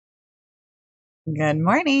Good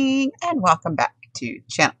morning and welcome back to the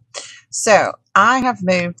channel. So I have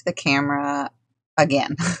moved the camera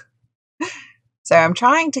again. So I'm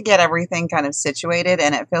trying to get everything kind of situated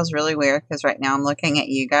and it feels really weird because right now I'm looking at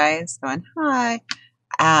you guys going, hi.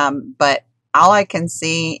 But all I can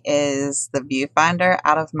see is the viewfinder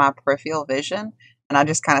out of my peripheral vision and I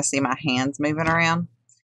just kind of see my hands moving around,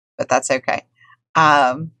 but that's okay.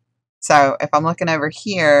 Um, so if I'm looking over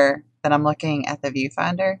here, then I'm looking at the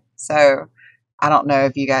viewfinder. So I don't know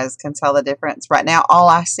if you guys can tell the difference. Right now, all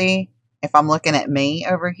I see, if I'm looking at me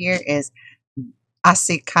over here, is I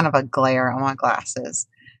see kind of a glare on my glasses,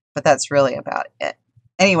 but that's really about it.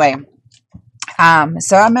 Anyway,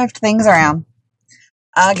 so I moved things around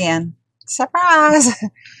again. Surprise!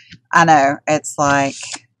 I know, it's like,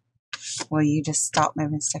 will you just stop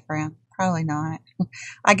moving stuff around? Probably not.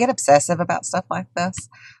 I get obsessive about stuff like this.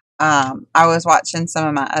 I was watching some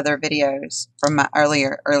of my other videos from my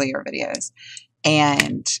earlier videos,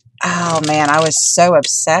 and oh man, I was so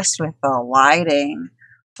obsessed with the lighting.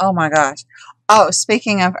 Oh my gosh. Oh,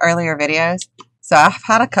 speaking of earlier videos, so I've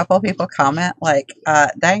had a couple of people comment like,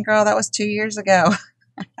 dang girl, that was 2 years ago.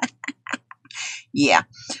 Yeah.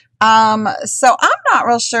 So I'm not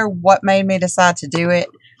real sure what made me decide to do it,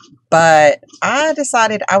 but I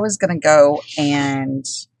decided I was gonna go and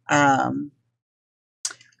I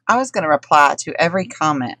was gonna reply to every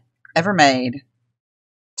comment ever made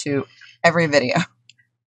to every video.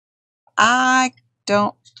 I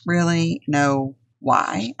don't really know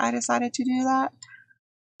why I decided to do that,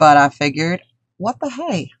 but I figured, what the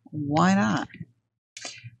hey, why not?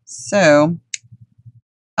 So,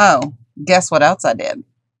 oh, guess what else I did?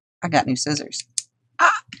 I got new scissors.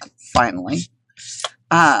 Ah, finally.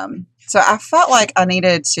 So I felt like I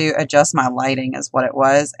needed to adjust my lighting is what it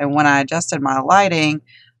was, and when I adjusted my lighting,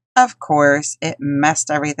 of course, it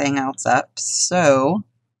messed everything else up. So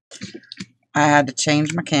I had to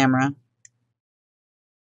change my camera.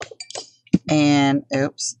 And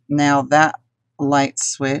oops, now that light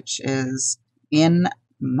switch is in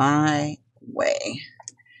my way.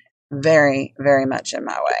 Very, very much in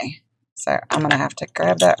my way. So I'm going to have to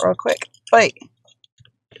grab that real quick. Wait.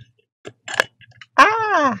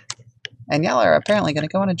 Ah! And y'all are apparently going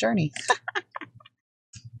to go on a journey.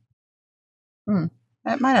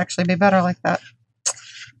 That might actually be better like that.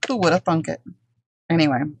 Who would have thunk it?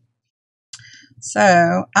 Anyway.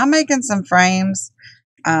 So I'm making some frames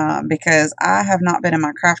because I have not been in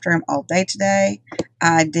my craft room all day today.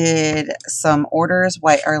 I did some orders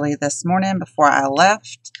way early this morning before I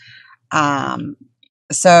left.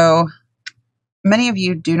 So many of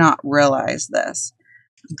you do not realize this,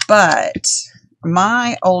 but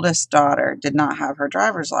my oldest daughter did not have her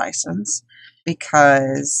driver's license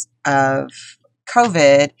because of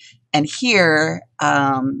COVID, and here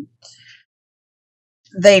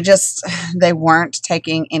they weren't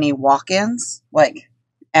taking any walk-ins like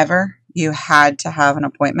ever. You had to have an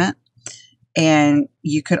appointment, and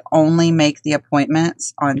you could only make the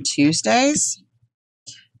appointments on Tuesdays.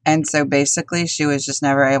 And so basically, she was just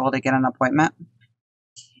never able to get an appointment.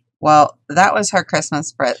 Well, that was her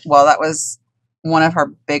Christmas present. Well, that was one of her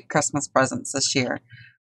big Christmas presents this year.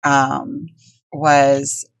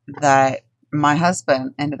 Was that my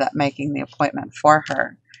husband ended up making the appointment for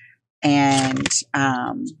her, and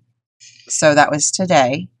so that was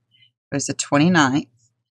today. It was the 29th,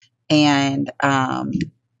 and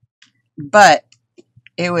but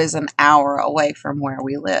it was an hour away from where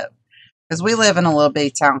we live. Because we live in a little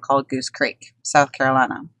bitty town called Goose Creek, South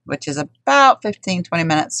Carolina, which is about 15-20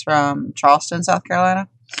 minutes from Charleston, South Carolina.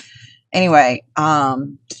 Anyway,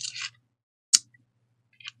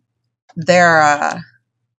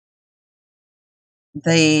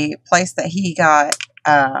 the place that he got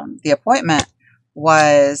the appointment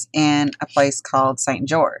was in a place called St.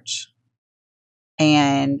 George.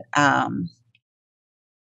 And I'm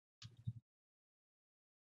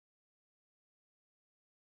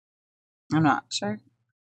not sure.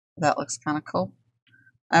 That looks kind of cool.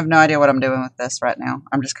 I have no idea what I'm doing with this right now.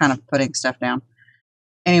 I'm just kind of putting stuff down.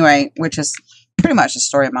 Anyway, which is pretty much the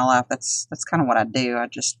story of my life. That's kind of what I do. I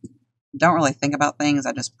just don't really think about things.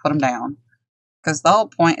 I just put them down. Because the whole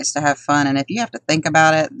point is to have fun. And if you have to think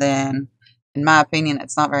about it, then, in my opinion,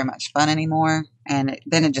 it's not very much fun anymore. And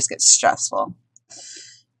then it just gets stressful.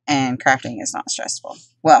 And crafting is not stressful.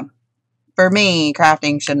 Well, for me,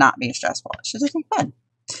 crafting should not be stressful. It should just be fun.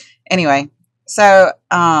 Anyway, so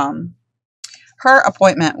her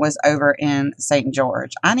appointment was over in St.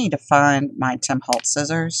 George. I need to find my Tim Holtz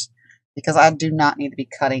scissors because I do not need to be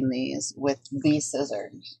cutting these with these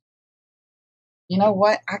scissors. You know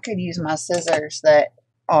what? I could use my scissors that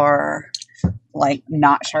are like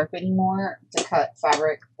not sharp anymore to cut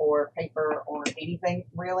fabric or paper or anything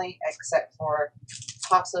really, except for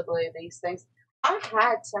possibly these things. I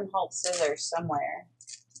had Tim Holtz scissors somewhere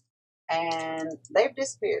and they've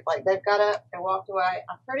disappeared. Like they've got up and walked away.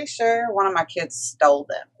 I'm pretty sure one of my kids stole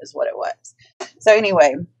them is what it was. So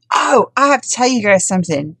anyway, oh, I have to tell you guys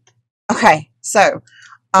something. Okay, so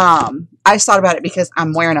I just thought about it because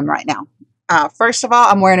I'm wearing them right now. First of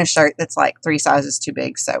all, I'm wearing a shirt that's like 3 sizes too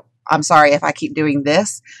big. So I'm sorry if I keep doing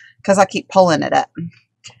this because I keep pulling it up.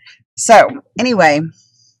 So anyway,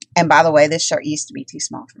 and by the way, this shirt used to be too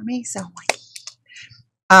small for me. So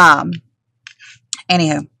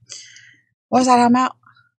anywho, what was I talking about?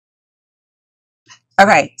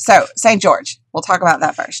 Okay, so St. George. We'll talk about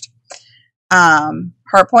that first.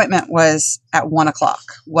 Her appointment was at 1 o'clock.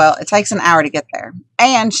 Well, it takes an hour to get there.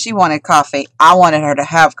 And she wanted coffee. I wanted her to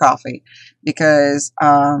have coffee because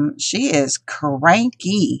she is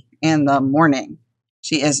cranky in the morning.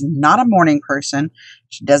 She is not a morning person.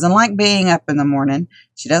 She doesn't like being up in the morning.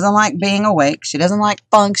 She doesn't like being awake. She doesn't like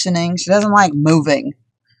functioning. She doesn't like moving.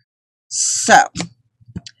 So,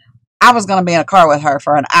 I was going to be in a car with her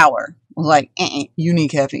for an hour. I was like, you need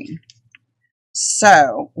caffeine.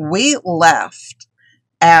 So, we left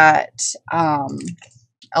at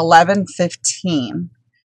 11:15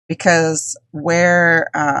 because we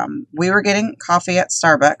were getting coffee at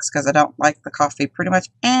Starbucks because I don't like the coffee pretty much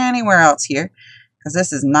anywhere else here because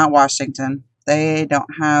this is not Washington. They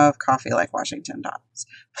don't have coffee like Washington does.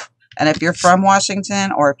 And if you're from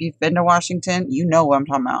Washington or if you've been to Washington, you know what I'm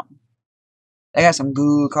talking about. They got some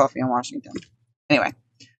good coffee in Washington. Anyway,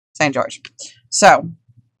 St. George. So,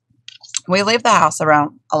 we leave the house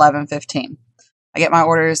around 11:15. I get my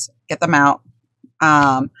orders, get them out.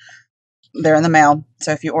 They're in the mail.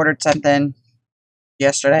 So if you ordered something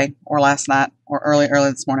yesterday or last night or early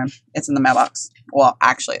this morning, it's in the mailbox. Well,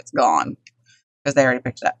 actually, it's gone because they already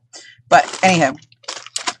picked it up. But anyhow,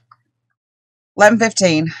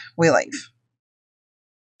 11:15, we leave.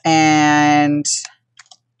 And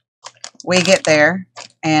we get there,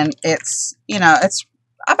 and it's, it's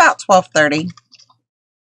about 12:30.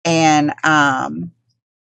 And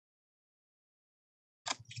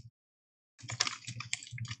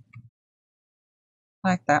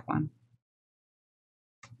like that one.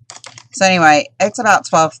 So anyway, it's about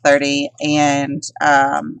 12:30, and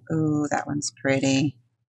ooh, that one's pretty.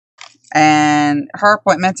 And her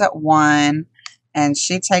appointment's at 1, and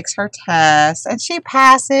she takes her test, and she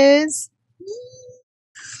passes.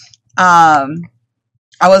 I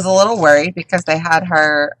was a little worried because they had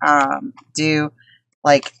her do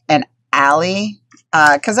like an alley,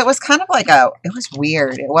 because it was kind of like it was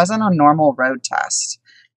weird. It wasn't a normal road test.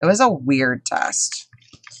 It was a weird test.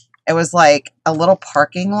 It was like a little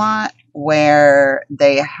parking lot where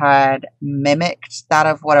they had mimicked that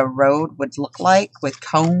of what a road would look like with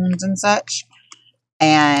cones and such.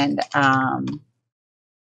 And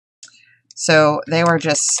so they were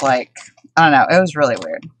just like, I don't know. It was really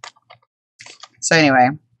weird. So anyway,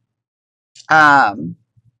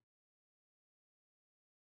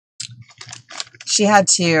 she had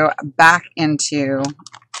to back into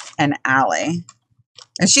an alley.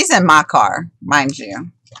 And she's in my car, mind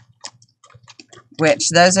you. Which,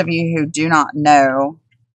 those of you who do not know,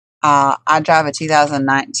 I drive a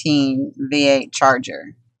 2019 V8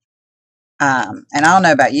 Charger. And I don't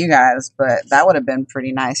know about you guys, but that would have been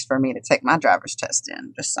pretty nice for me to take my driver's test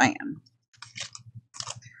in. Just saying.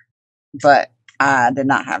 But I did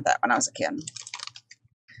not have that when I was a kid.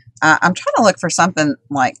 I'm trying to look for something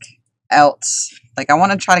like else. Like, I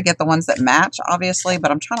want to try to get the ones that match, obviously,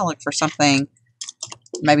 but I'm trying to look for something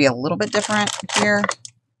maybe a little bit different here.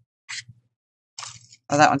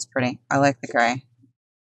 Oh, that one's pretty. I like the gray.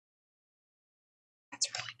 That's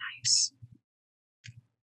really nice.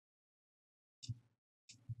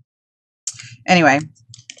 Anyway,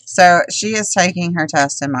 so she is taking her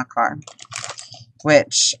test in my car,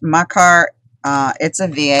 which my car, it's a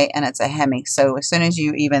V8 and it's a Hemi. So as soon as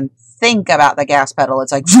you even think about the gas pedal,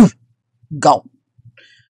 it's like, go.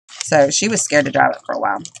 So she was scared to drive it for a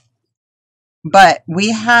while. But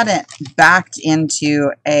we hadn't backed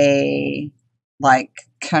into a like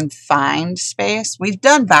confined space. We've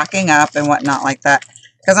done backing up and whatnot like that.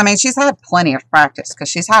 Because, I mean, she's had plenty of practice because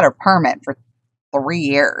she's had her permit for 3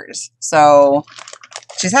 years. So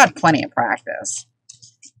she's had plenty of practice.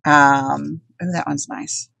 Ooh, that one's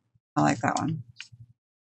nice. I like that one.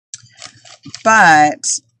 But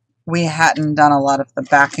we hadn't done a lot of the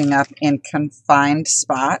backing up in confined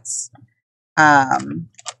spots.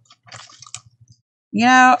 You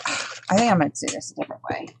know, I think I'm going to do this a different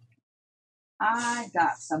way. I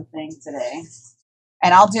got something today,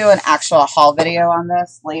 and I'll do an actual haul video on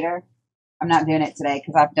this later. I'm not doing it today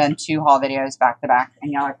because I've done 2 haul videos back to back,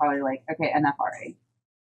 and y'all are probably like, okay, enough already.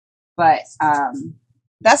 But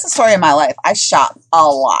that's the story of my life. I shop a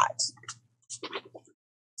lot.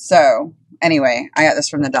 So anyway, I got this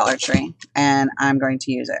from the Dollar Tree, and I'm going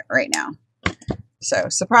to use it right now. So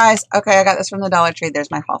surprise! Okay, I got this from the Dollar Tree. There's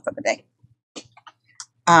my haul for the day.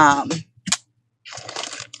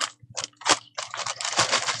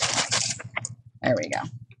 There we go.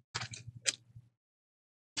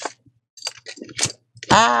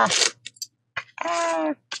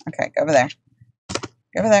 Okay, go over there.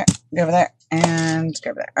 Go over there. Go over there. And go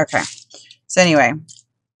over there. Okay. So anyway.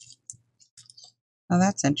 Oh,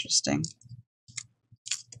 that's interesting.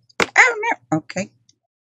 Oh, no. Okay.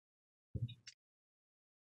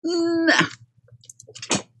 No.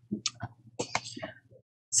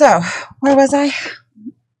 So, where was I?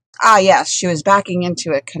 Ah, yes, she was backing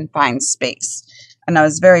into a confined space, and I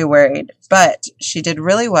was very worried, but she did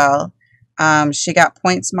really well. She got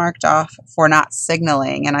points marked off for not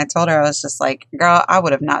signaling, and I told her, I was just like, girl, I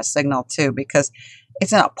would have not signaled too, because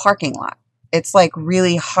it's in a parking lot. It's like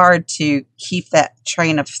really hard to keep that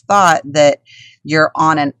train of thought that you're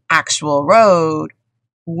on an actual road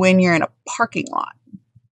when you're in a parking lot.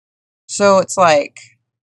 So it's like,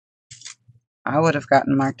 I would have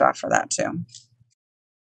gotten marked off for that too.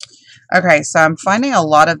 Okay, so I'm finding a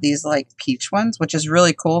lot of these like peach ones, which is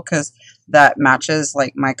really cool because that matches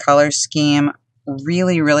like my color scheme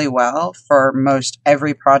really, really well for most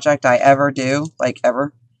every project I ever do, like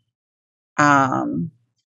ever.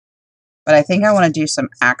 But I think I want to do some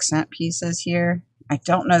accent pieces here. I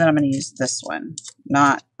don't know that I'm going to use this one,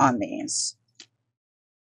 not on these.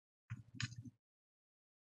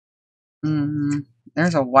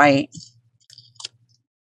 There's a white.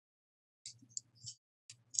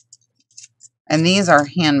 And these are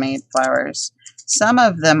handmade flowers. Some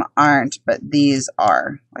of them aren't, but these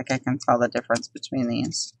are. Like I can tell the difference between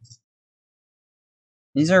these.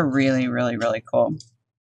 These are really, really, really cool.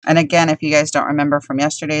 And again, if you guys don't remember from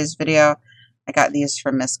yesterday's video, I got these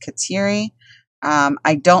from Miss Kateri.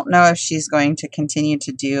 I don't know if she's going to continue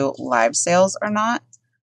to do live sales or not.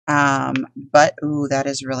 But, ooh, that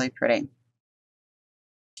is really pretty.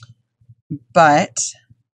 But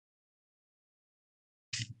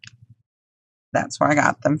that's where I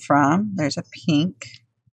got them from. There's a pink.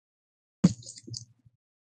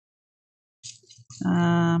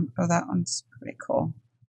 Oh, that one's pretty cool.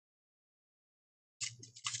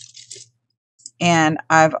 And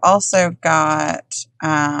I've also got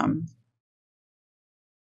some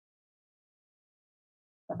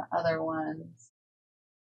other ones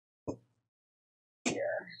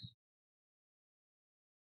here.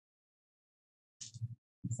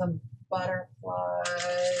 Some butterflies.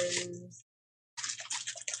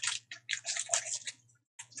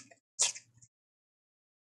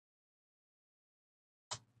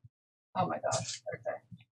 Oh my gosh, okay.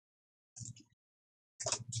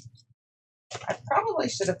 I probably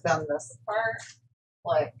should have done this part,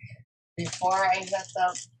 like, before I hit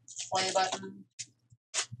the play button.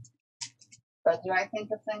 But do I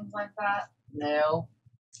think of things like that? No.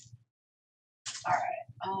 Alright,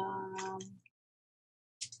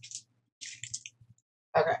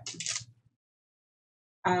 okay.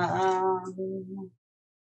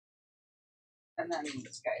 And then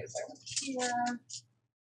these guys over here.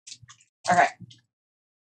 Okay.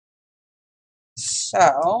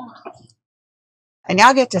 So, and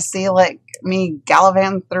y'all get to see like me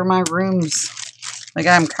gallivant through my rooms. Like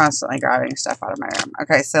I'm constantly grabbing stuff out of my room.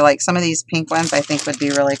 Okay, so like some of these pink ones I think would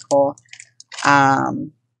be really cool. I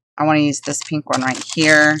want to use this pink one right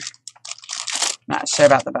here. Not sure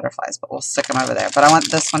about the butterflies, but we'll stick them over there. But I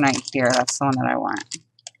want this one right here. That's the one that I want.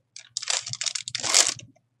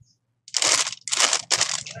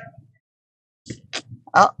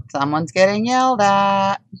 Oh, someone's getting yelled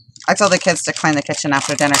at. I told the kids to clean the kitchen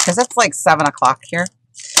after dinner because it's like 7 o'clock here.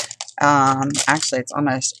 Actually, it's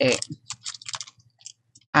almost 8.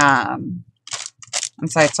 And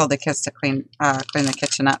so I told the kids to clean the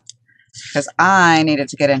kitchen up because I needed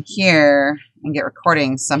to get in here and get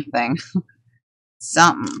recording something.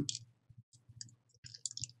 Something.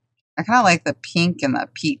 I kind of like the pink and the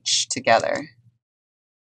peach together.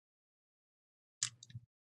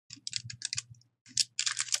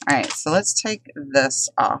 Alright, so let's take this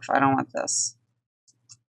off. I don't want this.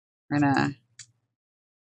 We're gonna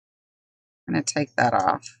take that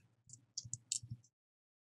off.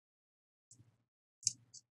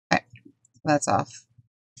 Okay, that's off.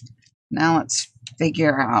 Now let's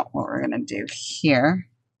figure out what we're gonna do here.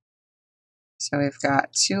 So we've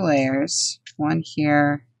got 2 layers, one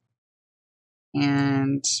here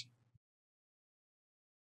and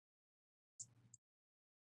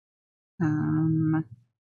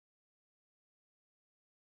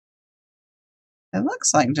It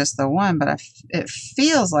looks like just the one, but it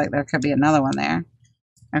feels like there could be another one there.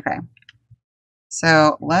 Okay.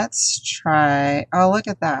 So let's try, oh, look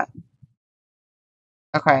at that.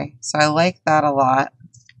 Okay, so I like that a lot.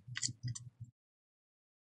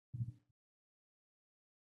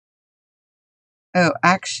 Oh,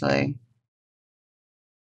 actually,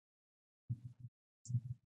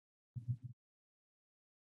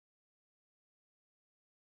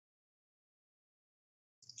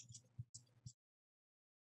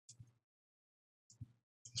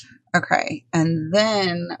 okay, and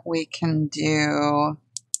then we can do,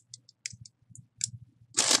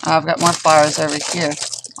 I've got more flowers over here.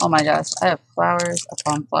 Oh my gosh, I have flowers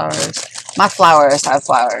upon flowers. My flowers have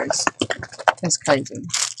flowers. It's crazy.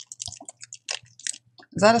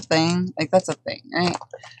 Is that a thing? Like, that's a thing, right?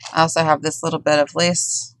 I also have this little bit of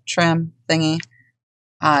lace trim thingy.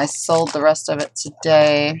 I sold the rest of it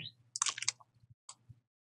today.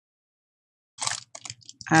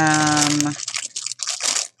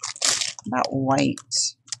 About white.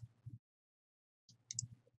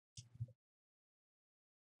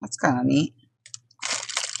 That's kind of neat.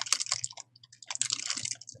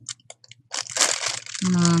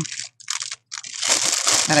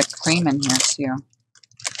 Got a cream in here too.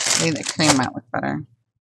 Maybe the cream might look better.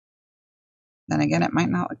 Then again, it might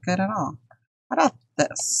not look good at all. How about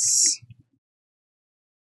this?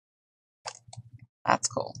 That's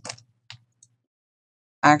cool.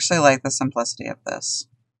 I actually like the simplicity of this.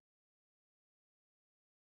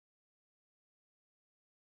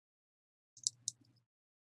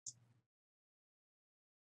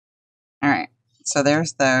 All right, so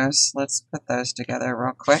there's those. Let's put those together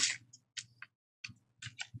real quick.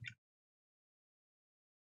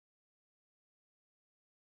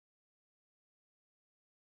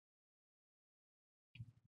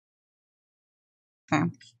 Okay.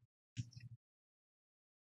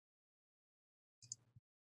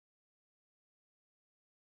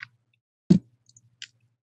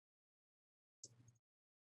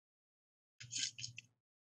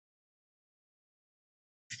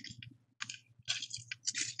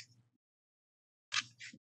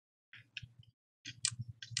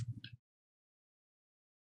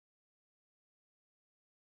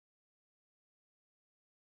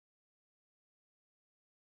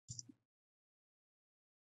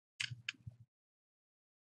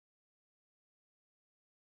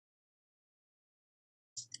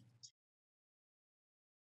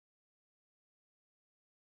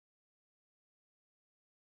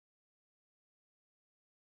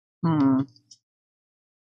 I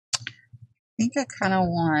think I kind of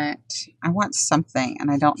I want something,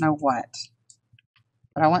 and I don't know what,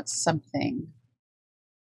 but I want something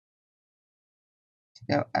to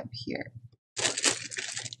go up here.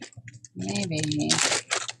 Maybe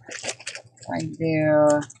if I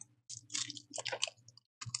do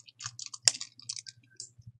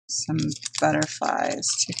some butterflies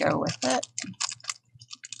to go with it.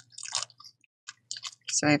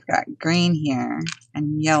 So we've got green here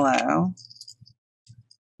and yellow.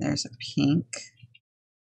 There's a pink.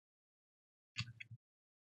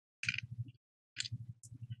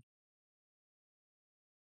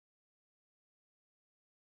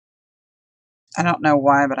 I don't know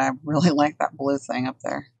why, but I really like that blue thing up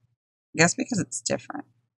there. I guess because it's different.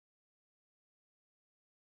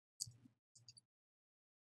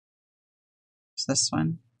 It's this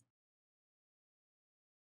one.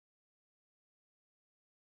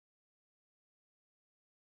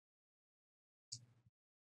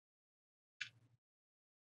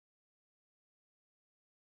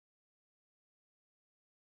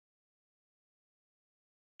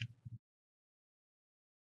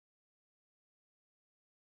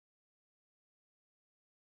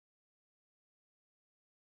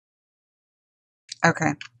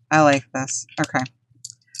 Okay, I like this. Okay,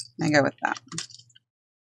 I go with that.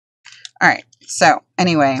 All right, so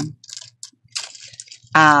anyway,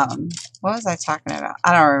 what was I talking about?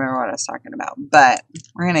 I don't remember what I was talking about, but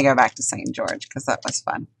we're going to go back to St. George because that was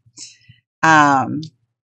fun.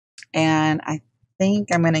 And I think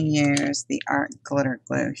I'm going to use the art glitter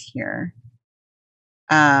glue here.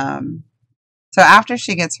 So after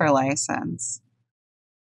she gets her license,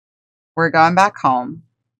 we're going back home,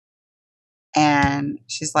 and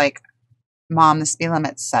she's like, Mom, the speed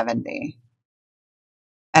limit's 70.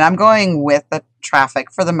 And I'm going with the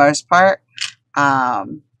traffic for the most part,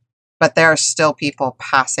 but there are still people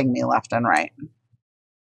passing me left and right.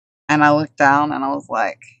 And I looked down and I was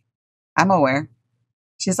like, I'm aware.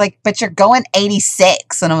 She's like, but you're going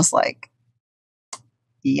 86. And I was like,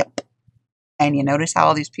 yep. And you notice how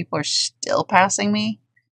all these people are still passing me?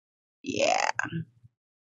 Yeah.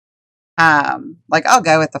 Like I'll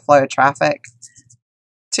go with the flow of traffic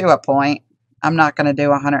to a point. I'm not going to do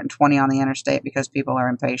 120 on the interstate because people are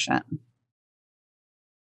impatient.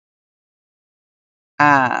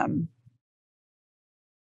 But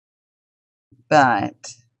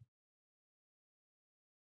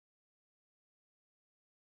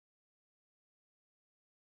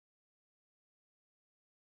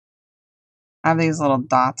I have these little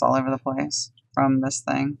dots all over the place from this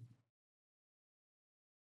thing.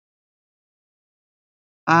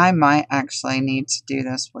 I might actually need to do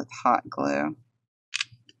this with hot glue.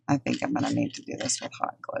 I think I'm going to need to do this with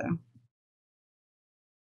hot glue.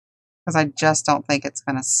 Because I just don't think it's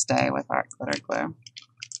going to stay with hot glitter glue.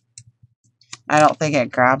 I don't think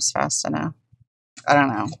it grabs fast enough. I don't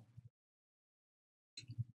know.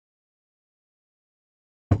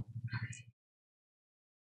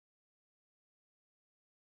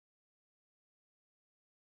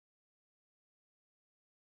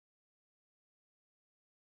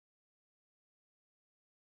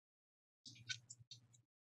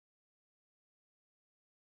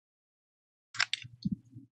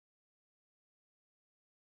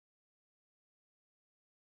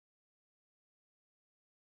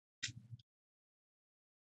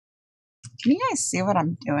 Can you guys see what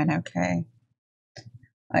I'm doing okay?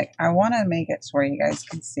 Like, I want to make it so where you guys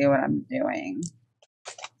can see what I'm doing.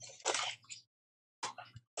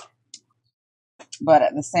 But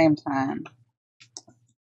at the same time,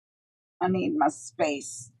 I need my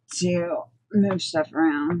space to move stuff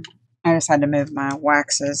around. I just had to move my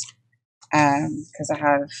waxes because I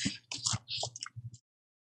have,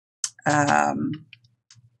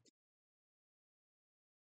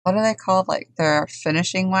 what are they called? Like they're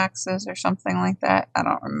finishing waxes or something like that. I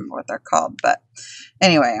don't remember what they're called, but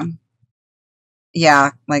anyway, yeah,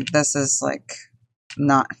 like this is like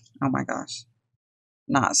not, oh my gosh,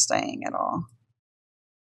 not staying at all.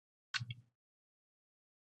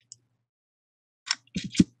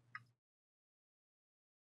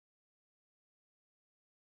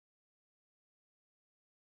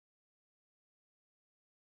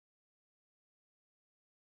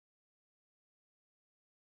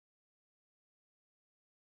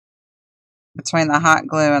 Between the hot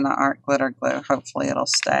glue and the art glitter glue, hopefully it'll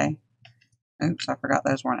stay. Oops, I forgot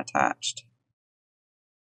those weren't attached.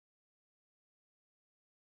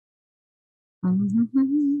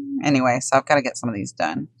 Anyway, so I've got to get some of these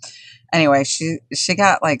done. Anyway, she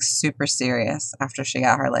got like super serious after she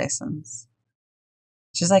got her license.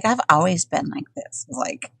 She's like, I've always been like this. I was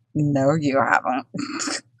like, no, you haven't.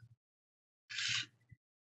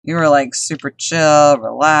 You were like super chill,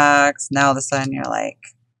 relaxed. Now all of a sudden you're like,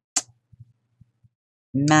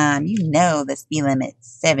 Mom, you know the speed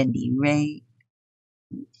limit's 70, right?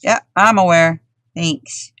 Yeah, I'm aware.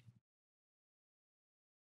 Thanks.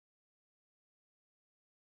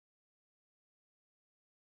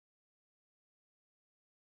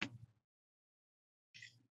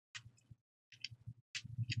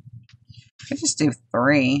 Could just do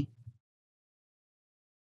 3.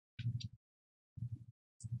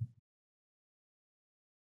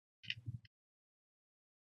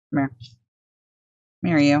 Come here. Come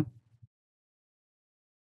here, you.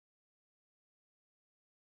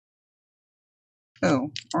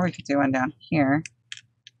 Ooh, or we could do one down here.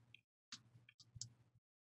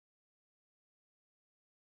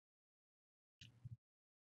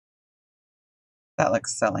 That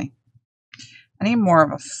looks silly. I need more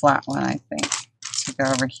of a flat one, I think, to go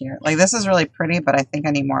over here. Like, this is really pretty, but I think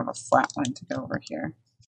I need more of a flat one to go over here.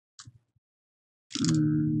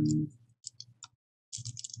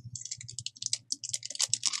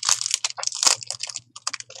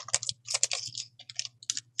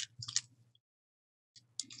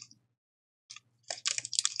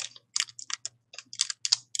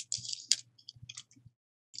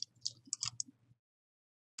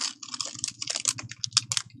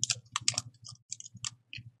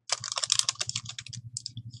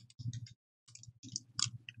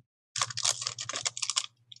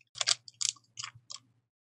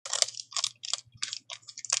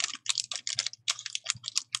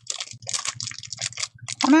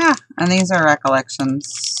 And these are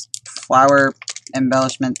Recollections flower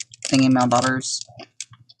embellishment thingy mail butters.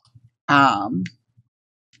 I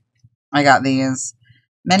got these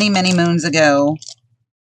many, many moons ago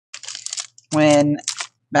when,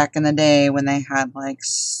 back in the day when they had like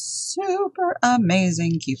super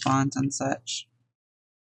amazing coupons and such.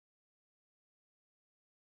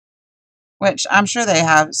 Which I'm sure they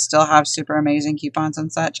still have super amazing coupons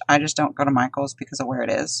and such. I just don't go to Michael's because of where it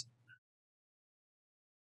is.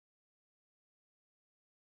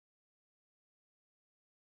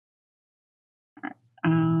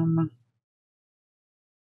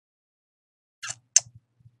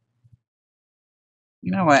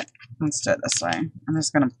 You know what? Let's do it this way. I'm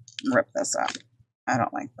just going to rip this up. I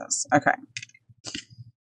don't like this. Okay.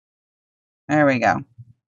 There we go.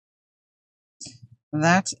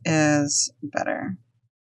 That is better.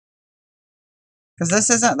 Because this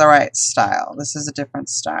isn't the right style. This is a different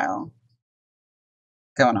style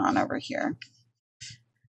going on over here.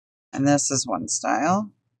 And this is one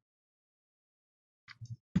style.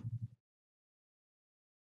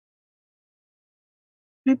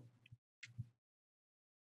 Boop.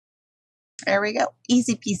 There we go.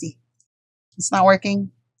 Easy peasy. It's not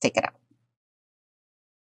working. Take it out.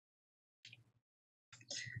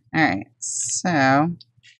 All right. So,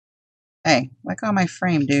 hey, let go of my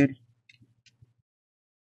frame, dude.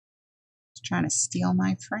 Just trying to steal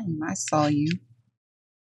my frame. I saw you.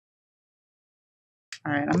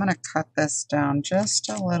 All right. I'm going to cut this down just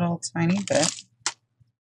a little tiny bit.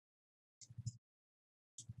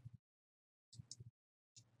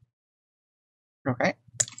 Okay.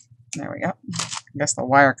 There we go. I guess the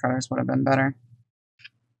wire cutters would have been better.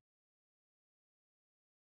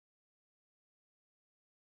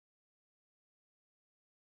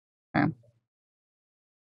 Okay.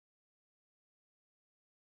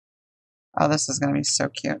 Oh, this is going to be so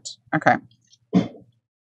cute. Okay.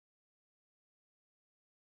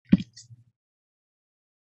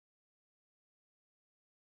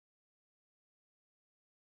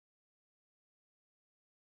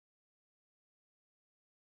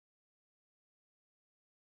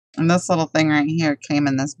 And this little thing right here came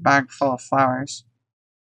in this bag full of flowers.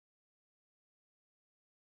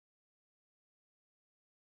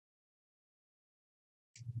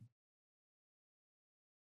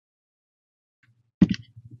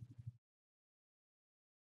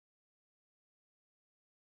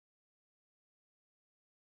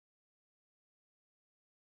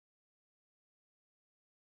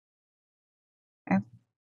 Okay.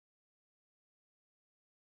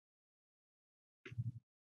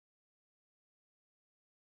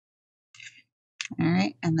 All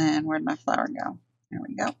right, and then where'd my flower go? There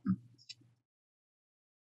we go.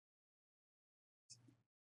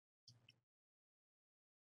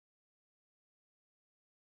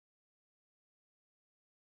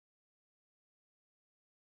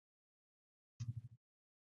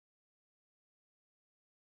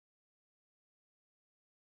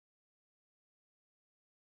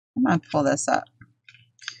 I'm going to pull this up.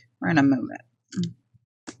 We're going to move it.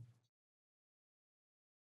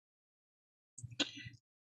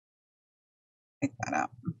 Take that out.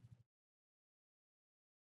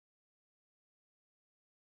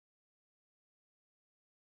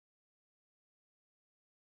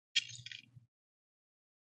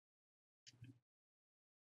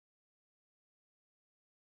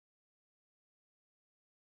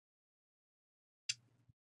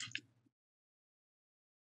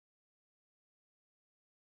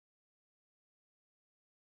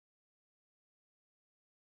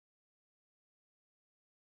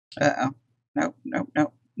 Uh-oh. Nope, nope,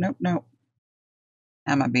 nope, nope, nope.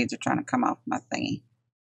 Now my beads are trying to come off my thingy.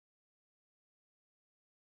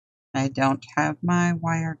 I don't have my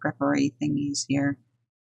wire grippery thingies here.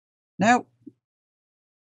 Nope.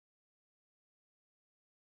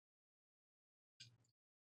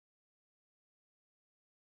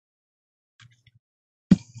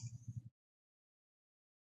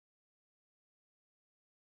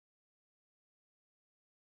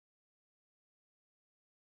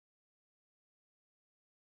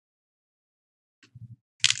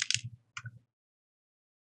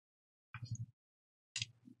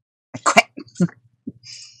 I quit.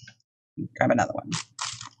 Grab another one.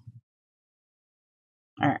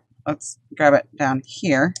 All right, let's grab it down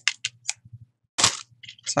here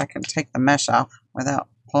so I can take the mesh off without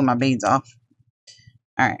pulling my beads off.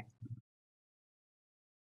 All right.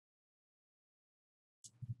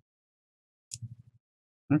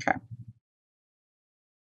 Okay.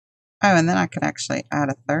 Oh, and then I could actually add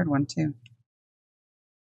a third one too.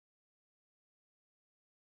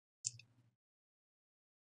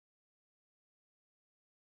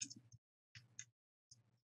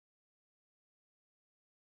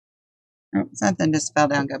 Oh, something just fell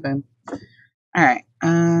down, go boom. All right.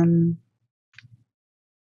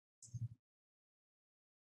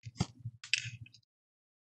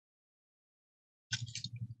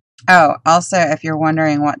 Oh, also, if you're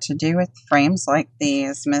wondering what to do with frames like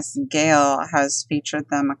these, Miss Gail has featured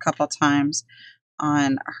them a couple times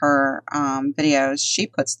on her videos. She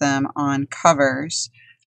puts them on covers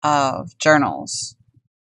of journals.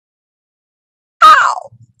 Ow!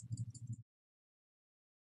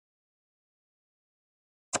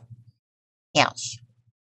 Ouch.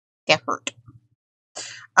 That hurt.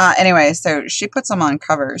 Anyway, so she puts them on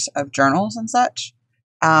covers of journals and such.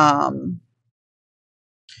 You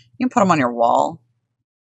can put them on your wall,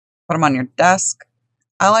 put them on your desk.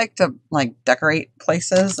 I like to like decorate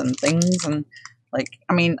places and things, and like,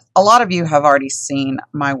 I mean, a lot of you have already seen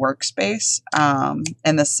my workspace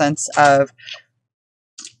in the sense of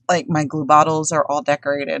like my glue bottles are all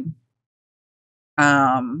decorated.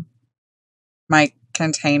 My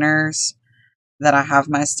containers that I have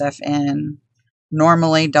my stuff in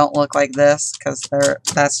normally don't look like this because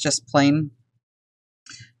that's just plain.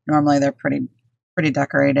 Normally they're pretty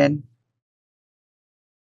decorated.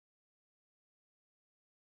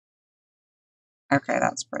 Okay,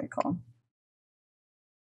 that's pretty cool.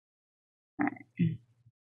 All right.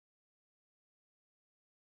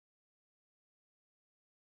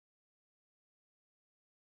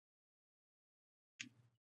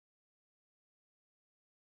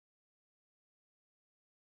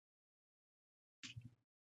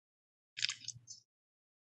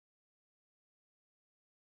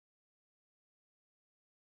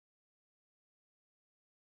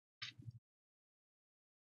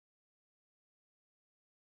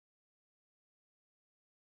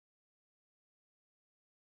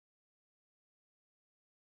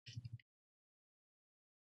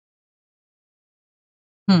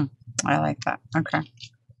 I like that. Okay.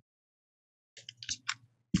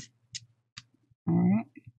 All right.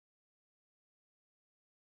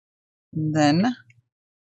 And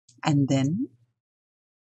then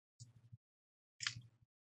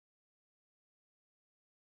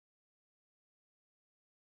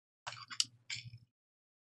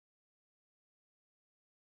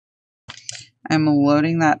I'm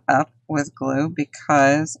loading that up with glue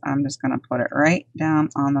because I'm just going to put it right down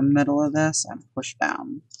on the middle of this and push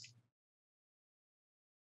down.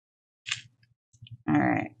 All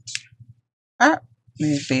right. Oh,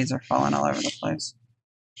 these beads are falling all over the place.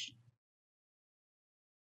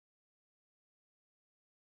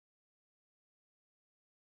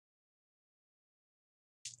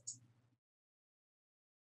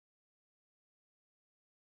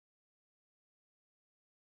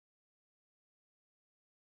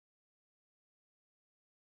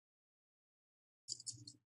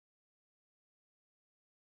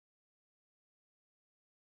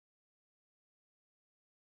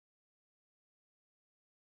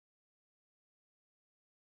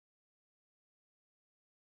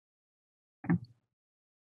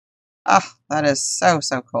 Oh, that is so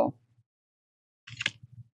cool.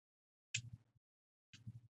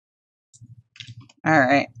 All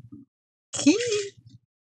right.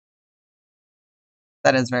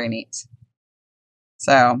 That is very neat.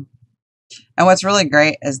 So, and what's really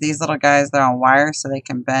great is these little guys, they're on wire so they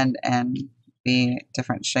can bend and be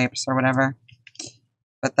different shapes or whatever.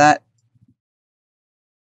 But that's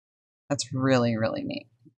really neat.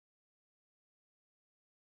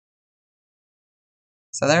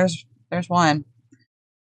 So there's one.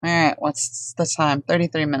 All right, what's the time?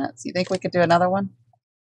 33 minutes. You think we could do another one?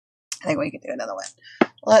 I think we could do another one.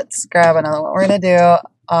 Let's grab another one. We're gonna do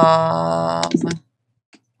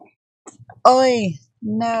Oi,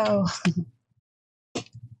 no.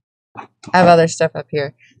 I have other stuff up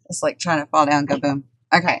here. It's like trying to fall down, go boom.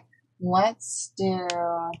 Okay, let's do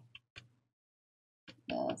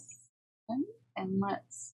this one, and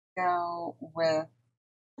let's go with,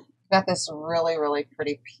 got this really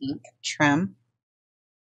pretty pink trim,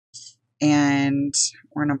 and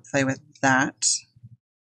we're gonna play with that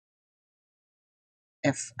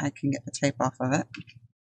if I can get the tape off of it.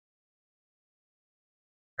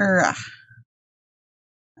 All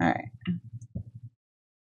right.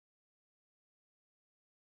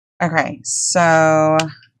 Okay, so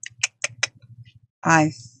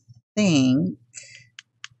I think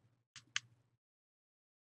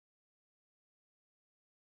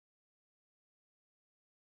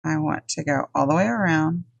I want to go all the way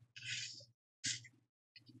around.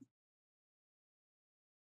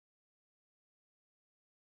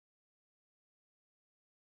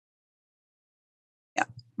 Yeah,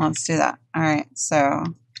 let's do that. All right, so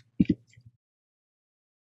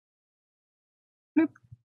boop.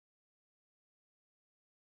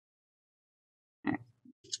 All right.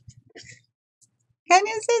 Got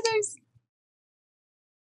new scissors.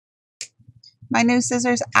 My new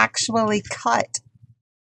scissors actually cut.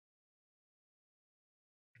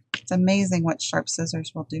 It's amazing what sharp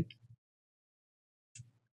scissors will do.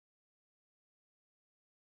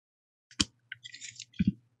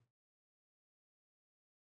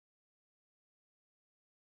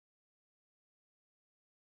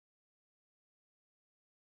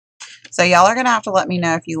 So y'all are going to have to let me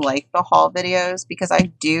know if you like the haul videos, because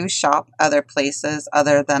I do shop other places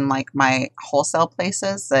other than like my wholesale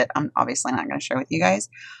places that I'm obviously not going to share with you guys.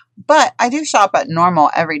 But I do shop at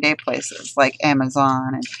normal everyday places like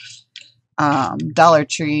Amazon and Dollar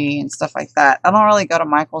Tree and stuff like that. I don't really go to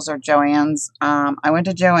Michael's or Joann's. I went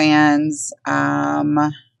to Joann's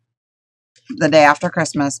the day after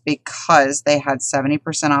Christmas because they had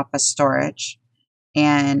 70% off of storage,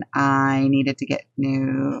 and I needed to get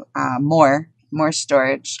more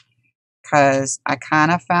storage because I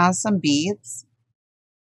kind of found some beads.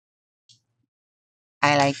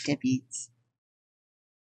 I like the beads.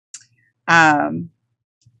 By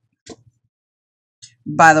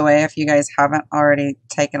the way, if you guys haven't already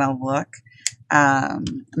taken a look,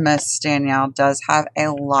 Miss Danielle does have a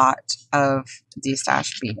lot of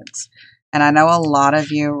D-stash beads. And I know a lot of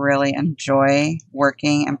you really enjoy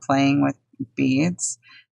working and playing with beads.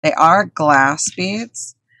 They are glass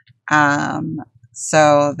beads,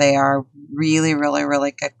 so they are really, really,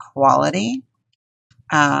 really good quality.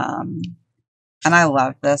 And I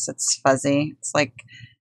love this. It's fuzzy. It's like,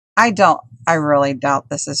 I really doubt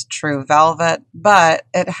this is true velvet, but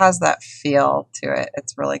it has that feel to it.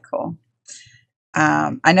 It's really cool.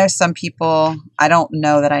 I know some people, I don't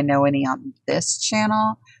know that I know any on this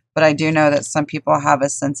channel, but I do know that some people have a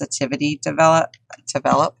sensitivity develop to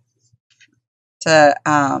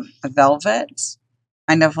velvet,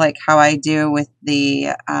 kind of like how I do with the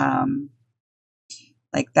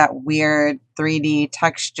like that weird 3D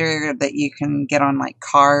texture that you can get on like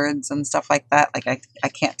cards and stuff like that. Like I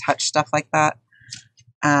can't touch stuff like that.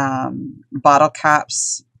 Bottle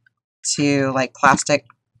caps to like plastic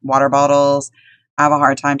water bottles, I have a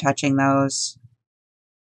hard time touching those.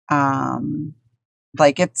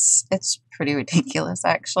 Like it's pretty ridiculous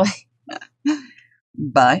actually.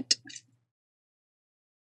 But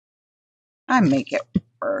I make it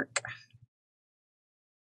work.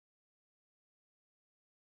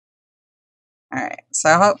 Alright,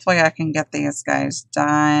 so hopefully I can get these guys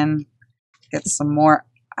done, get some more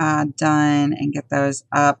done, and get those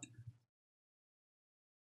up.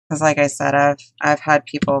 Because like I said, I've had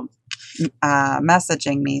people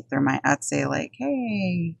messaging me through my Etsy like,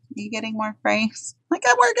 hey, you getting more frames? Like,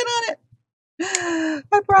 I'm working on it.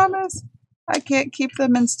 I promise. I can't keep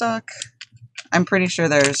them in stock. I'm pretty sure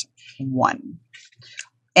there's one.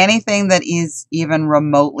 Anything that is even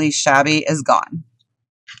remotely shabby is gone.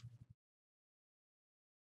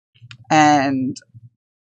 And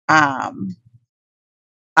I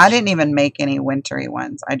didn't even make any wintry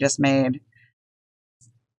ones. I just made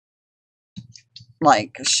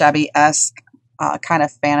like shabby-esque kind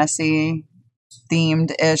of fantasy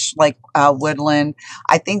themed-ish, like woodland.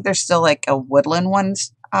 I think there's still like a woodland one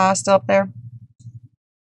still up there.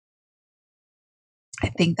 I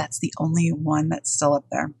think that's the only one that's still up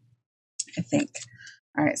there. I think.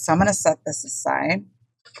 All right, so I'm going to set this aside.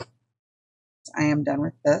 I am done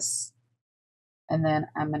with this. And then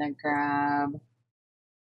I'm going to grab,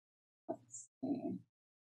 let's see,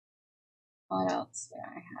 what else do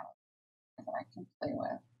I have that I can play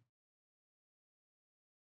with?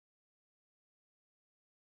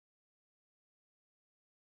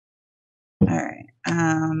 All right.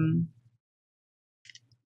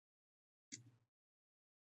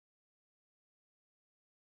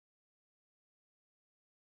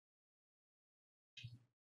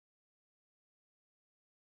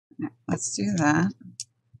 Let's do that.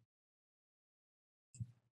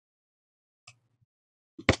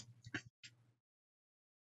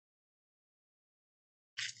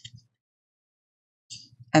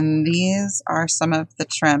 And these are some of the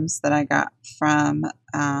trims that I got from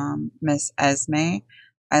Miss Esme.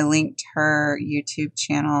 I linked her YouTube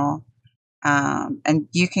channel, and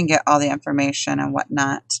you can get all the information and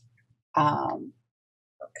whatnot.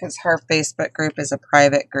 Because her Facebook group is a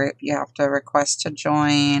private group. You have to request to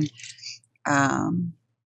join, and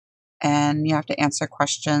you have to answer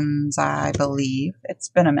questions, I believe. It's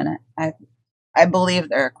been a minute. I believe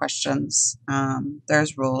there are questions.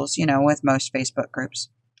 There's rules, you know, with most Facebook groups.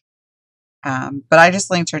 But I just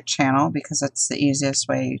linked her channel because it's the easiest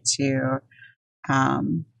way to,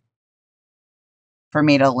 for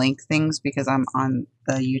me to link things because I'm on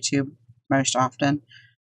the YouTube most often.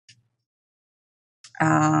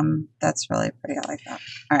 That's really pretty. I like that.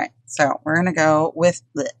 All right, so we're going to go with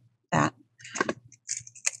that.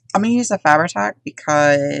 I'm going to use a Fabri-Tac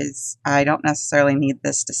because I don't necessarily need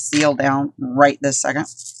this to seal down right this second.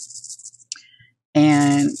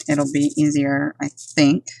 And it'll be easier, I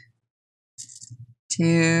think,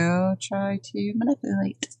 to try to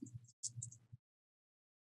manipulate.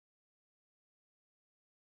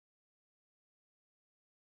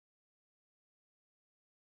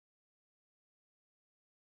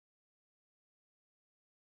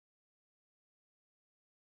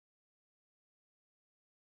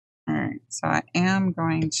 All right. Alright, so I am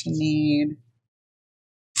going to need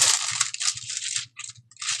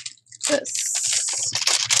this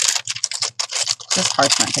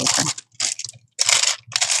parchment paper.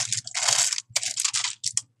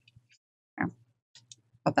 Here,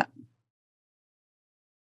 put that.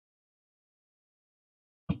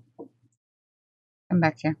 Come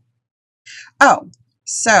back here. Oh,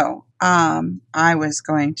 so I was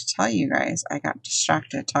going to tell you guys, I got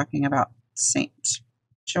distracted talking about St.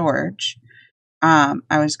 George. I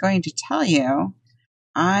was going to tell you,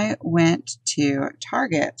 I went to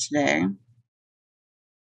Target today,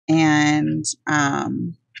 and I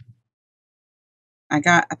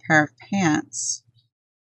got a pair of pants.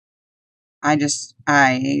 I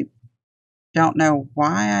don't know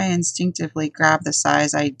why I instinctively grabbed the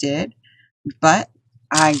size I did, but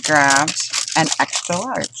I grabbed an extra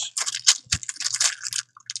large.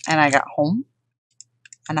 And I got home,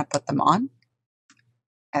 and I put them on,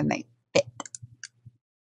 and they fit.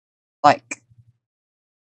 Like,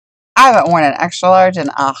 I haven't worn an extra large in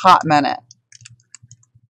a hot minute.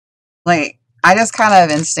 Like, I just kind of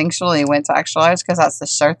instinctually went to extra large because that's the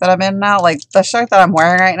shirt that I'm in now. Like, the shirt that I'm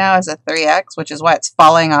wearing right now is a 3X, which is why it's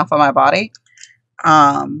falling off of my body.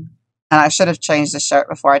 And I should have changed the shirt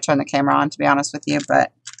before I turned the camera on, to be honest with you,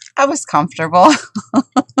 but I was comfortable.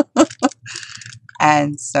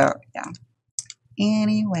 And so, yeah.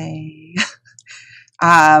 Anyway.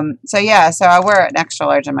 So I wear an extra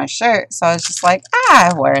large in my shirt. So I was just like,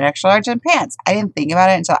 I wear an extra large in pants. I didn't think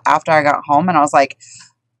about it until after I got home, and I was like,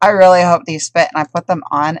 I really hope these fit. And I put them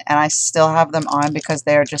on, and I still have them on because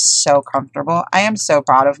they are just so comfortable. I am so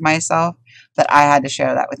proud of myself that I had to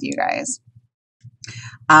share that with you guys.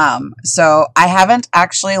 So I haven't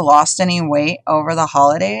actually lost any weight over the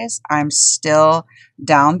holidays. I'm still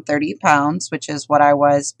down 30 pounds, which is what I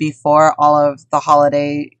was before all of the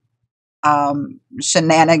holiday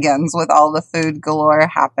shenanigans with all the food galore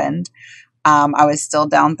happened. I was still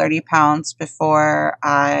down 30 pounds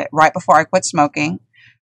right before I quit smoking.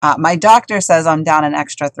 My doctor says I'm down an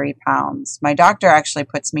extra 3 pounds. My doctor actually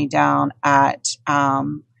puts me down at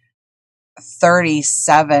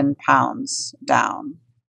 37 pounds down.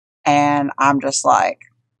 And I'm just like,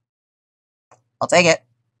 I'll take it.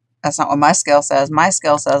 That's not what my scale says. My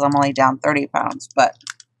scale says I'm only down 30 pounds, but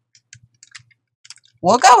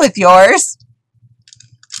we'll go with yours.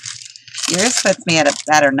 Yours puts me at a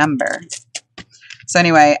better number. So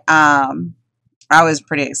anyway, I was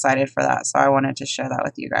pretty excited for that, so I wanted to share that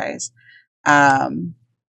with you guys.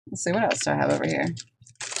 Let's see, what else do I have over here?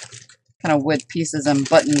 What kind of wood pieces and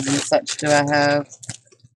buttons and such do I have?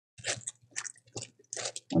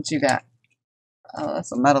 What you got? Oh,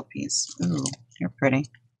 that's a metal piece. Ooh, you're pretty.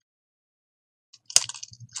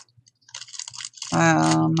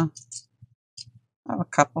 I have a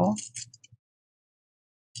couple.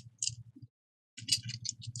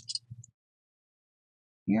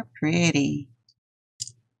 You're pretty.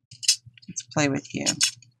 Let's play with you.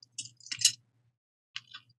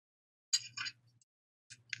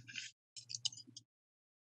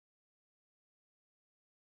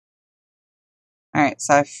 Alright,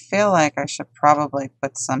 so I feel like I should probably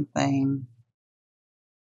put something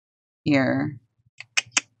here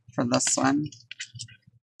for this one.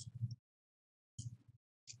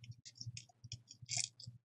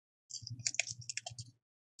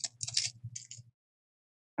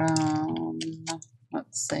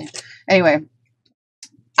 Let's see. Anyway,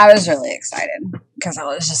 I was really excited because I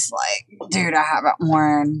was just like, dude, I haven't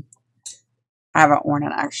worn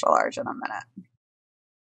an extra large in a minute.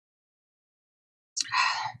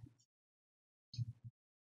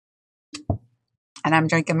 And I'm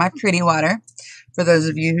drinking my pretty water. For those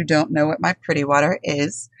of you who don't know what my pretty water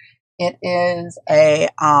is, it is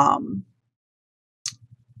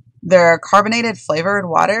they're carbonated flavored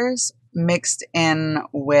waters mixed in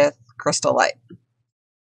with Crystal Light.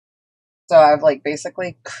 So I've like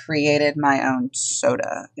basically created my own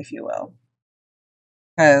soda, if you will.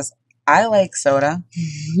 Because I like soda.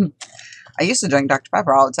 I used to drink Dr.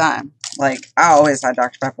 Pepper all the time. Like, I always had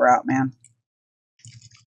Dr. Pepper out, man.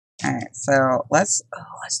 Alright, so let's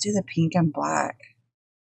do the pink and black.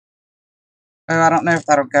 Oh, I don't know if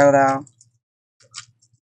that'll go though.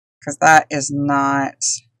 Because that is not,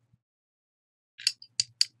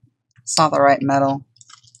 it's not the right metal.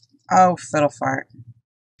 Oh, fiddle fart.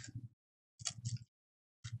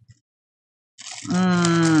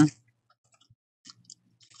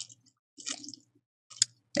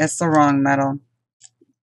 It's the wrong metal.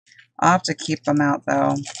 I'll have to keep them out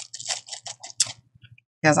though,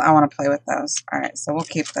 because I want to play with those. Alright, so we'll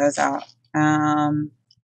keep those out.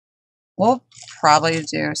 We'll probably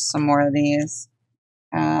do some more of these.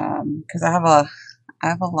 Because I I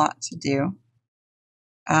have a lot to do.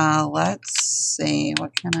 Let's see,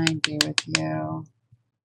 what can I do with you?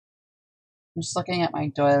 I'm just looking at my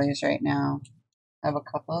doilies right now. I have a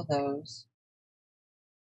couple of those.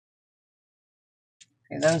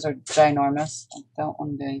 Okay, those are ginormous. I don't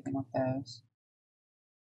want to do anything with those.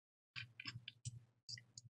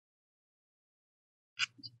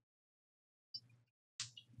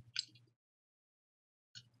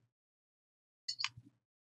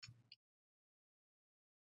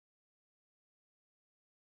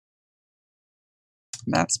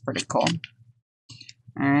 That's pretty cool.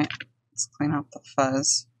 Alright, let's clean up the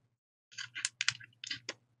fuzz.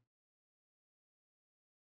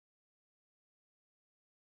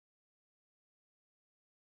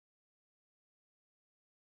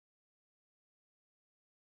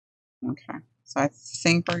 Okay, so I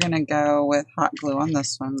think we're going to go with hot glue on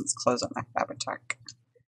this one. Let's close up my Fabri-Tac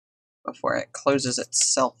before it closes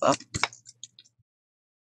itself up.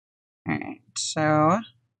 Alright, so I'm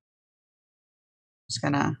just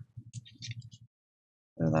going to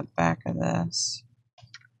do the back of this.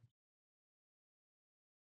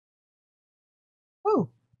 Ooh,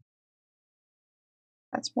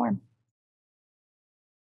 that's warm.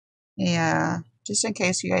 Yeah, just in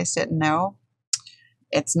case you guys didn't know,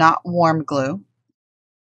 it's not warm glue,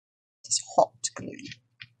 it's hot glue.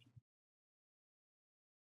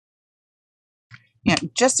 Yeah,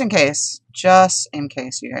 just in case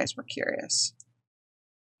you guys were curious.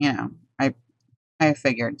 You know, I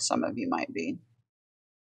figured some of you might be.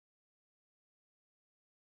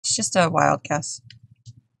 It's just a wild guess.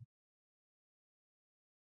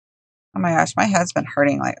 Oh my gosh, my head's been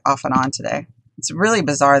hurting like off and on today. It's really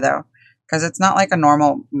bizarre though, because it's not like a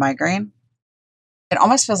normal migraine. It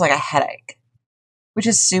almost feels like a headache, which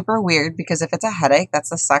is super weird because if it's a headache,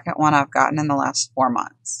 that's the second one I've gotten in the last 4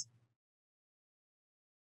 months.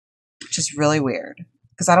 Which is really weird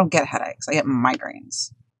because I don't get headaches, I get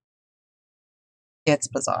migraines. It's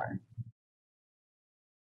bizarre.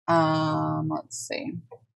 Let's see.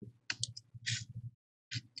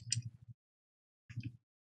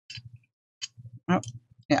 Oh,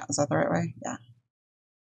 yeah, is that the right way? Yeah.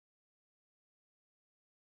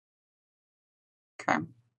 Okay.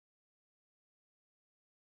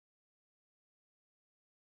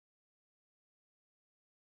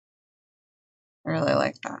 I really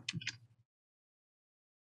like that.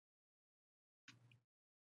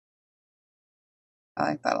 I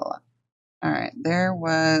like that a lot. All right, there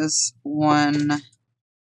was one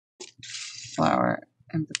flower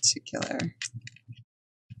in particular.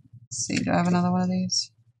 Let's see, do I have another one of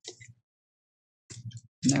these?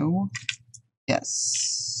 No.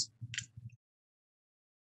 Yes.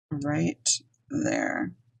 Right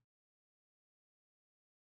there.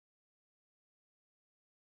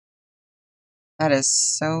 That is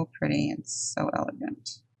so pretty and so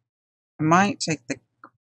elegant. I might take the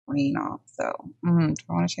green off though. Do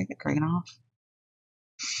I want to take the green off?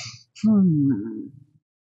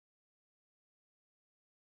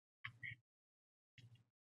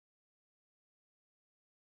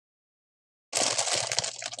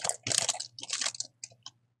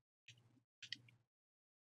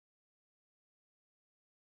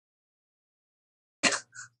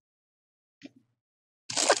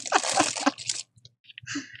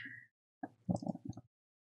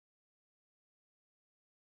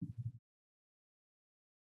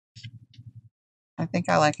 I think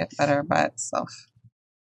I like it better by itself.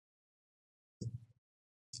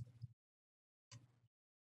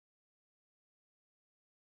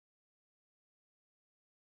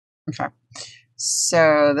 Okay.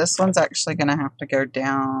 So this one's actually going to have to go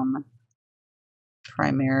down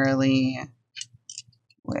primarily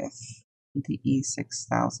with the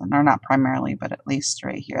E6000, or not primarily, but at least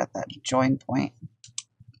right here at that join point.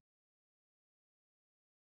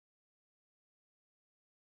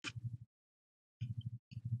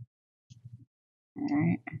 All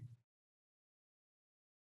right.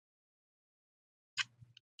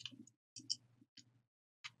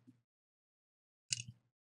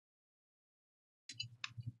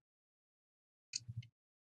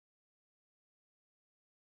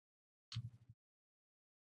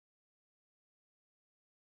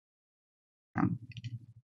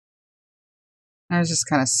 I was just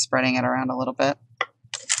kind of spreading it around a little bit.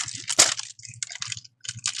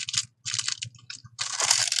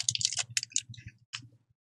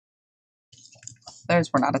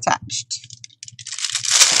 Those were not attached.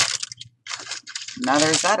 Now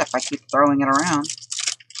there's that if I keep throwing it around.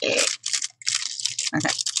 Okay.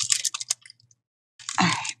 All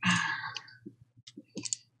right.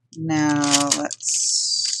 Now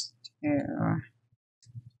let's do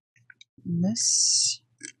this.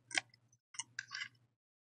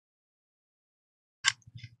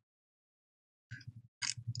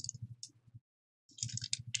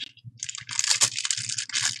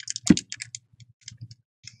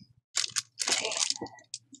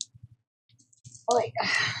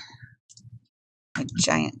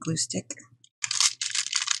 glue stick.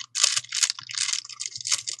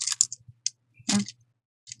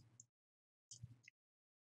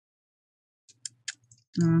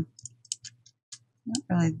 Yeah. Not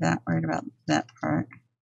really that worried about that part.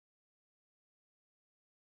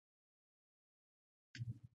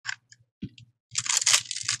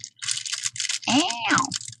 Ow!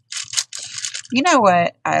 You know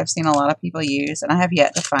what I've seen a lot of people use, and I have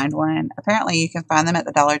yet to find one. Apparently you can find them at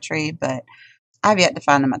the Dollar Tree, but I've yet to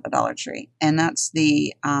find them at the Dollar Tree. And that's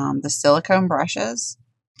the silicone brushes.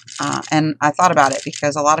 And I thought about it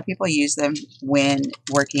because a lot of people use them when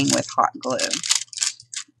working with hot glue.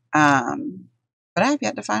 But I have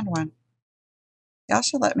yet to find one. Y'all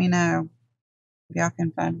should let me know if y'all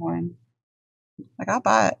can find one. Like, I'll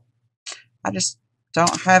buy it. I just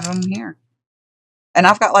don't have them here. And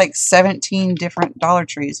I've got like 17 different Dollar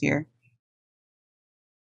Trees here.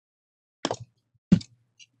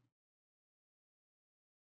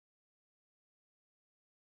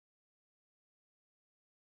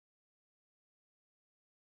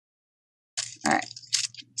 All right.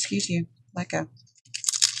 Excuse you. Let go.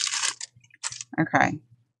 Okay.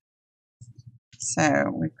 So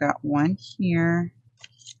we've got one here.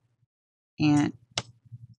 And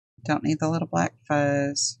don't need the little black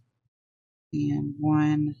fuzz. And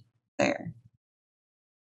one there.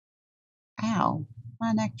 Ow.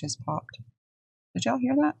 My neck just popped. Did y'all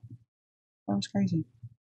hear that? That was crazy.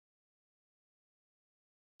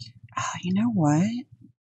 Oh, you know what?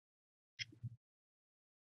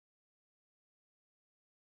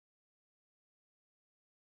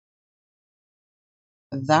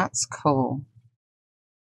 That's cool.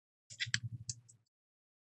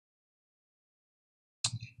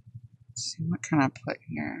 Let's see, what can I put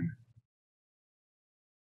here?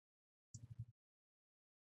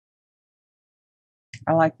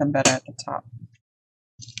 I like them better at the top.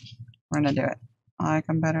 We're going to do it. I like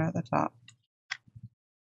them better at the top.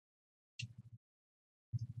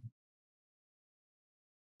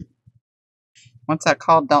 What's that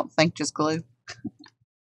called? Don't think, just glue.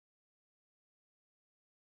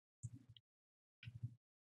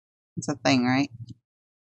 It's a thing, right?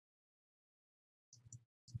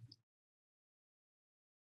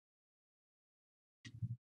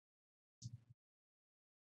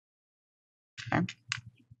 Okay.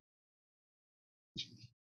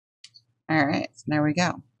 All right, so there we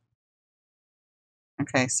go.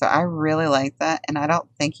 Okay, so I really like that, and I don't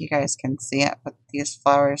think you guys can see it, but these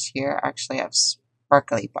flowers here actually have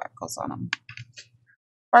sparkly sparkles on them.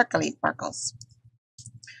 Sparkly sparkles.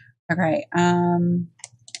 Okay, I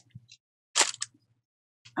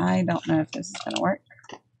don't know if this is going to work,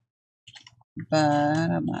 but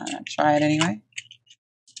I'm going to try it anyway.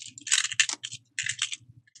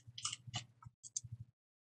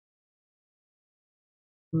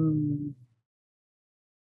 Ooh.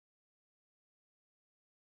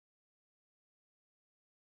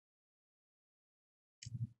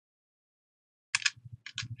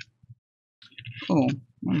 Ooh,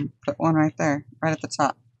 put one right there, right at the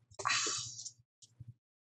top.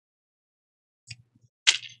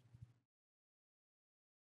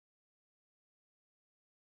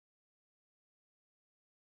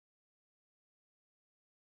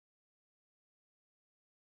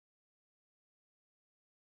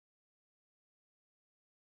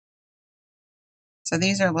 So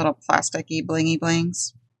these are little plasticky blingy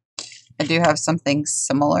blings. I do have something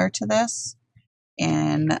similar to this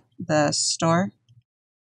in the store.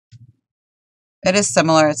 It is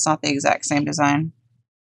similar, it's not the exact same design.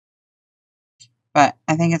 But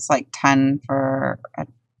I think it's like 10 for $1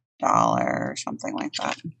 or something like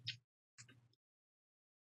that.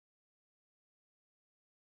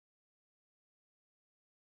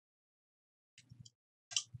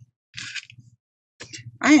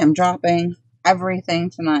 I am dropping everything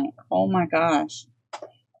tonight. Oh my gosh.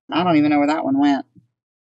 I don't even know where that one went.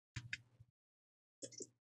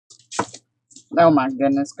 Oh my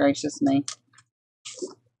goodness gracious me.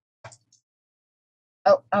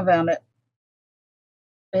 Oh, I found it.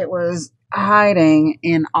 It was hiding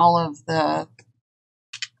in all of the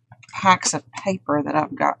packs of paper that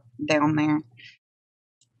I've got down there.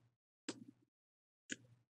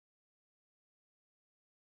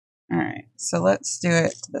 Alright, so let's do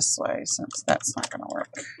it this way since that's not going to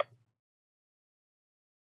work.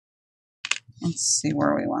 Let's see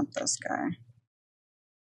where we want this guy.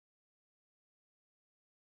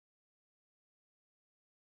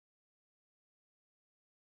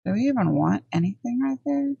 Do we even want anything right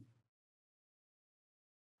there?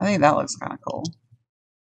 I think that looks kind of cool.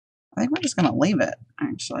 I think we're just going to leave it,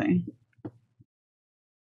 actually.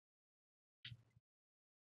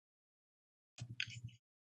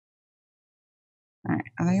 Alright,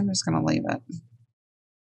 I think I'm just going to leave it.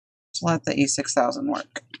 Just let the E6000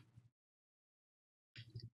 work.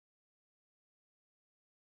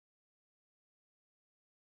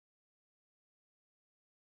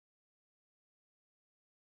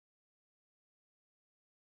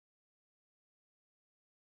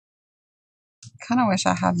 Kind of wish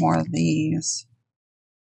I had more of these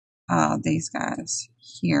guys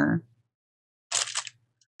here.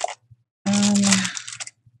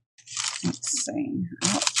 Let's see. I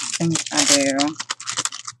don't think I do.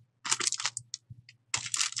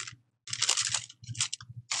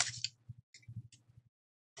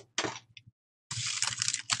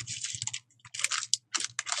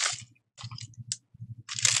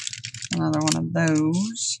 Another one of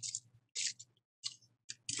those.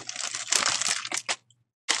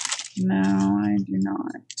 No, I do not.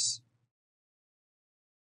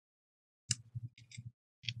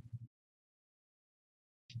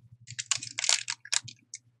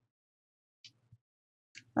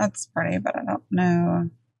 That's pretty, but I don't know.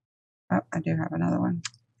 Oh, I do have another one.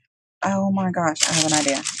 Oh my gosh, I have an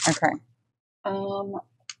idea. Okay.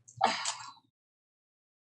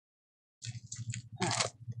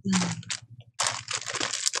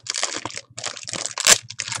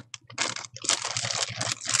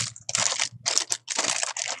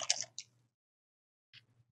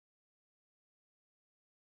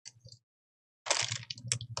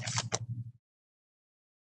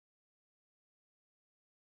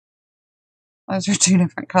 Those are two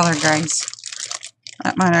different color grays.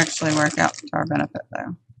 That might actually work out to our benefit,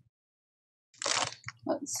 though.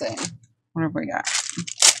 Let's see. What have we got?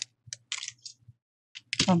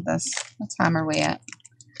 Love this. What time are we at?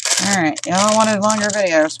 Alright, y'all wanted longer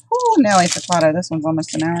videos. Whoo, Nelly Potato. This one's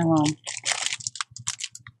almost an hour long.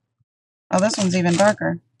 Oh, this one's even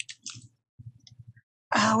darker.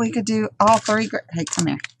 Oh, we could do all three. Hey, come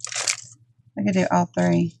here. We could do all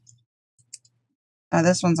three. Oh,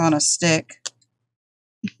 this one's on a stick.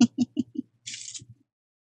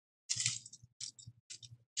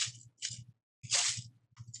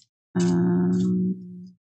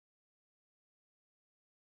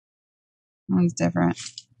 One's different.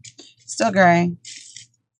 Still gray.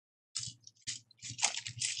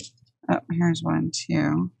 Oh, here's one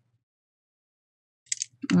too.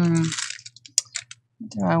 What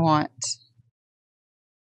do I want?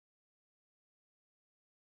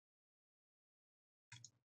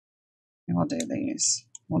 We'll do these.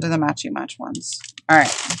 We'll do the matchy-match ones. All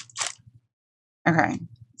right. Okay.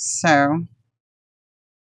 So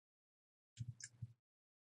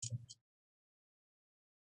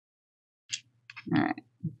all right.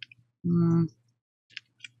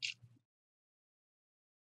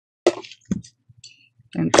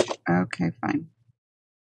 Okay, fine.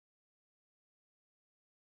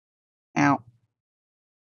 Ow.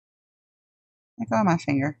 Let go of my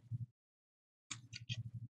finger.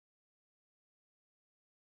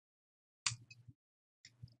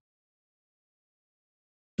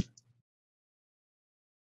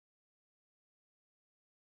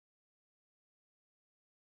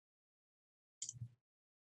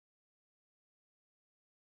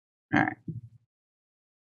 All right.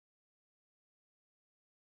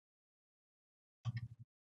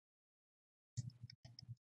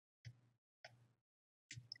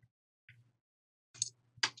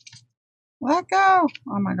 Let go.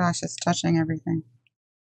 Oh my gosh, it's touching everything.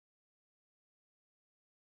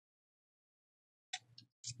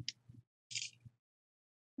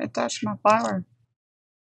 It touched my flower.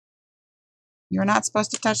 You're not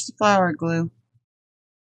supposed to touch the flower glue.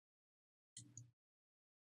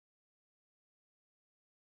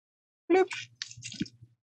 Bloop.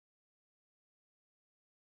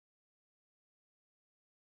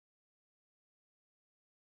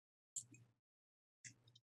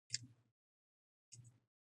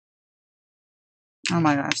 Oh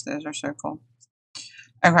my gosh, those are so cool.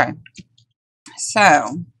 Okay,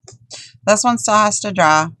 so this one still has to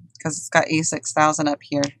dry because it's got E6000 up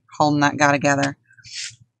here holding that guy together.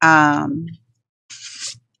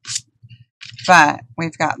 But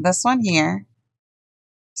we've got this one here,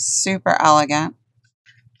 super elegant.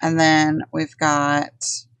 And then we've got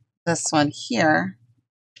this one here,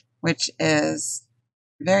 which is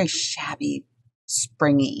very shabby,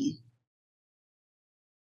 springy.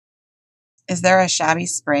 Is there a shabby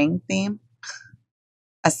spring theme?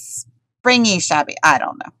 A springy shabby, I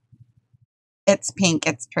don't know. It's pink,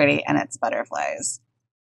 it's pretty, and it's butterflies.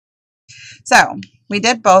 So we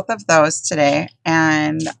did both of those today,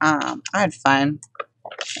 and I had fun.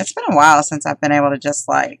 It's been a while since I've been able to just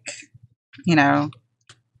like, you know,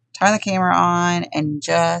 turn the camera on and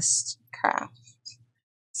just craft.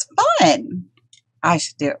 It's fun. I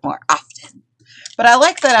should do it more often. But I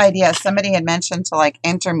like that idea. Somebody had mentioned to like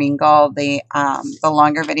intermingle the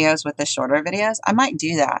longer videos with the shorter videos. I might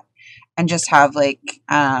do that and just have like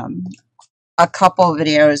a couple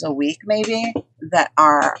videos a week maybe that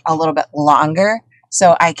are a little bit longer,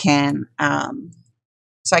 so I can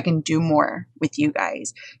do more with you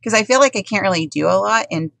guys, because I feel like I can't really do a lot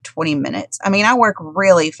in 20 minutes. I mean, I work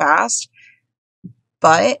really fast,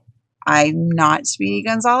 but I'm not Speedy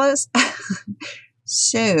Gonzalez.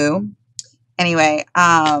 So anyway,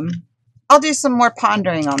 I'll do some more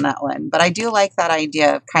pondering on that one, but I do like that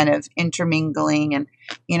idea of kind of intermingling and,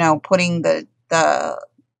 you know, putting the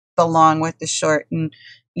long with the short, and,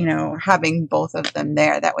 you know, having both of them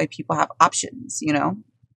there. That way people have options, you know.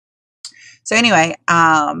 So anyway,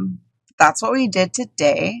 that's what we did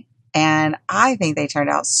today, and I think they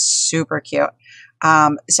turned out super cute.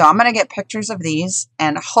 So I'm going to get pictures of these,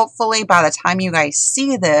 and hopefully by the time you guys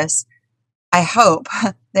see this, I hope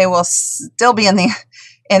they will still be in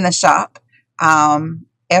the shop.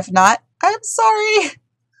 If not, I'm sorry.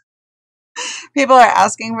 People are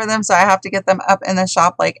asking for them, so I have to get them up in the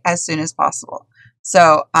shop like as soon as possible.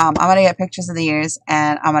 So I'm going to get pictures of the ears,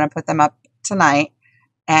 and I'm going to put them up tonight.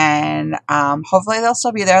 And hopefully they'll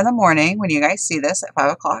still be there in the morning when you guys see this at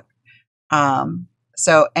 5 o'clock.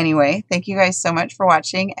 So anyway, thank you guys so much for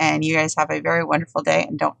watching, and you guys have a very wonderful day.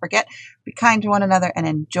 And don't forget, be kind to one another and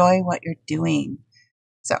enjoy what you're doing.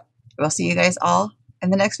 So we'll see you guys all in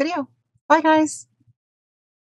the next video. Bye, guys.